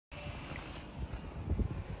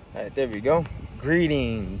Alright, there we go.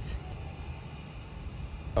 Greetings.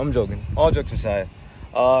 I'm joking. All jokes aside.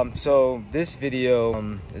 So this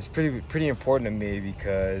video is pretty important to me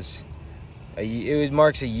because it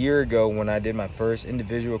marks a year ago when I did my first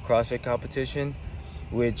individual CrossFit competition,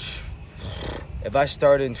 which if I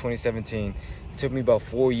started in 2017, it took me about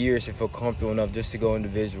 4 years to feel comfortable enough just to go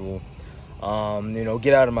individual. You know,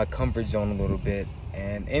 get out of my comfort zone a little bit.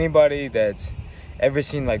 And anybody that's ever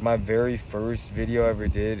seen like my very first video I ever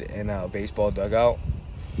did in a baseball dugout,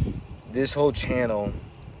 this whole channel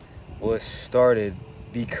was started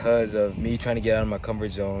because of me trying to get out of my comfort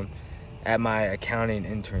zone at my accounting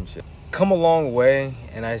internship. Come a long way,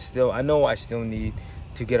 and I know I still need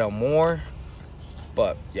to get out more.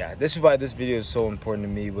 But yeah, this is why this video is so important to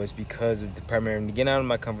me, was because of the primary getting out of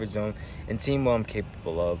my comfort zone and seeing what I'm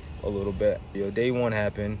capable of a little bit. You know, day one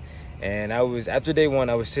happened, and after day one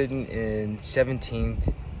I was sitting in 14th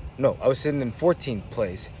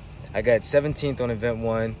place. I got 17th on event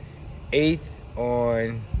 1, 8th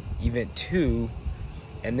on event 2,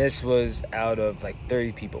 and this was out of like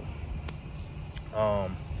 30 people. So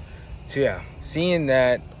yeah, seeing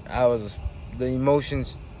that, the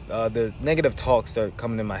emotions, the negative talk started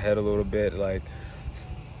coming in my head a little bit, like,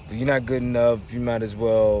 you're not good enough, you might as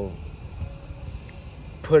well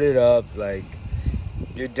put it up, like,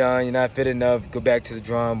 you're done, you're not fit enough, go back to the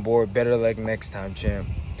drawing board, better luck next time, champ,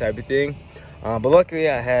 type of thing. But luckily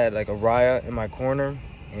I had like a Raya in my corner,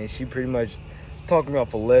 and she pretty much talked me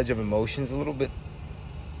off a ledge of emotions a little bit.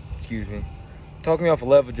 Excuse me. Talking me off a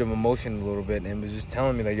ledge of emotion a little bit, and was just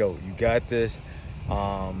telling me like, yo, you got this.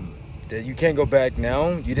 That you can't go back now.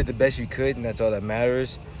 You did the best you could, and that's all that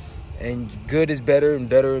matters. And good is better and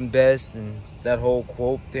best, and that whole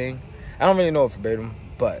quote thing. I don't really know it verbatim,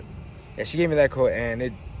 but yeah, she gave me that quote, and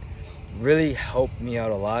it really helped me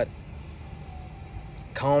out a lot.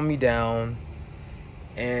 Calmed me down,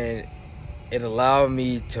 and it allowed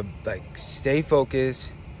me to like stay focused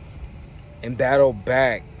and battle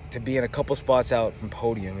back to being a couple spots out from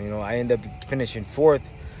podium. You know, I ended up finishing 4th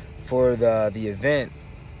for the event,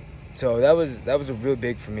 so that was a real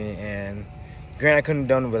big for me. And granted, I couldn't have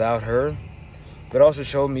done it without her, but it also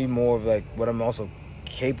showed me more of like what I'm also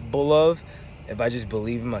capable of if I just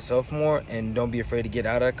believe in myself more and don't be afraid to get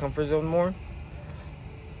out of that comfort zone more.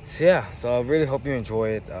 So yeah, so I really hope you enjoy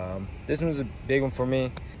it. This one's a big one for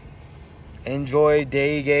me. Enjoy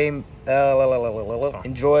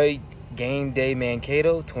Game Day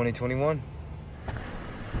Mankato 2021.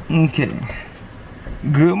 Okay,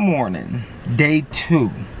 good morning. Day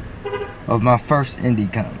 2 of my first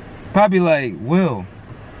indie comp. Probably like, Will,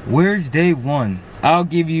 where's day 1? I'll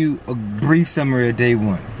give you a brief summary of day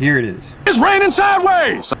 1. Here it is. It's raining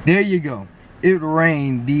sideways. There you go. It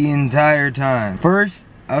rained the entire time. First,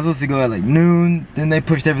 I was supposed to go at like noon, then they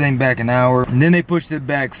pushed everything back an hour, and then they pushed it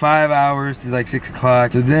back 5 hours to like 6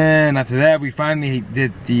 o'clock. So then after that, we finally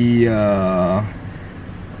did the a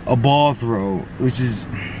ball throw, which is,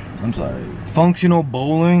 I'm sorry, functional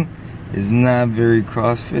bowling is not very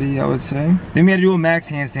CrossFit-y, I would say. Then we had to do a max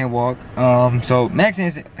handstand walk. So max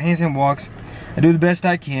handstand walks, I do the best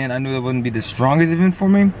I can. I knew that wouldn't be the strongest event for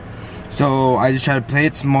me, so I just tried to play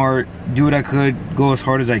it smart, do what I could, go as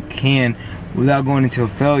hard as I can without going into a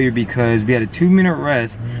failure, because we had a 2-minute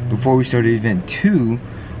rest before we started event 2,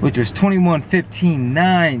 which was 21, 15,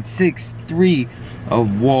 9, 6, 3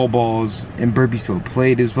 of wall balls and burpees to a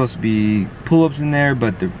plate. It was supposed to be pull-ups in there,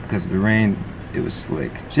 but because of the rain, it was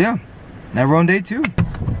slick. So yeah, now we're on day 2.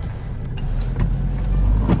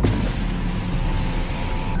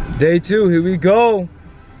 Day 2, here we go.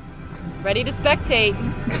 Ready to spectate.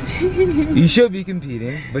 You should be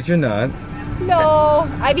competing, but you're not. No,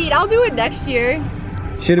 I mean, I'll do it next year.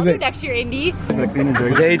 Should have been next year, Indy.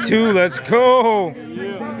 Day 2, let's go.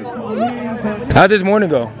 How'd this morning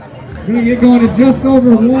go? You're going to just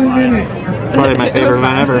over 1 minute. Probably my favorite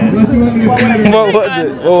event ever. What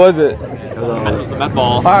was it? It was the med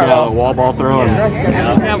ball. Right. Yeah, the wall ball throw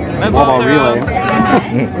and wall ball relay.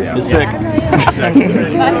 It's sick.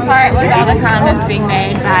 The best part was all the comments being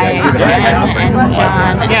made by Jen and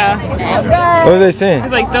John. Yeah. What were they saying?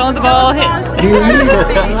 It's like, don't let the ball hit.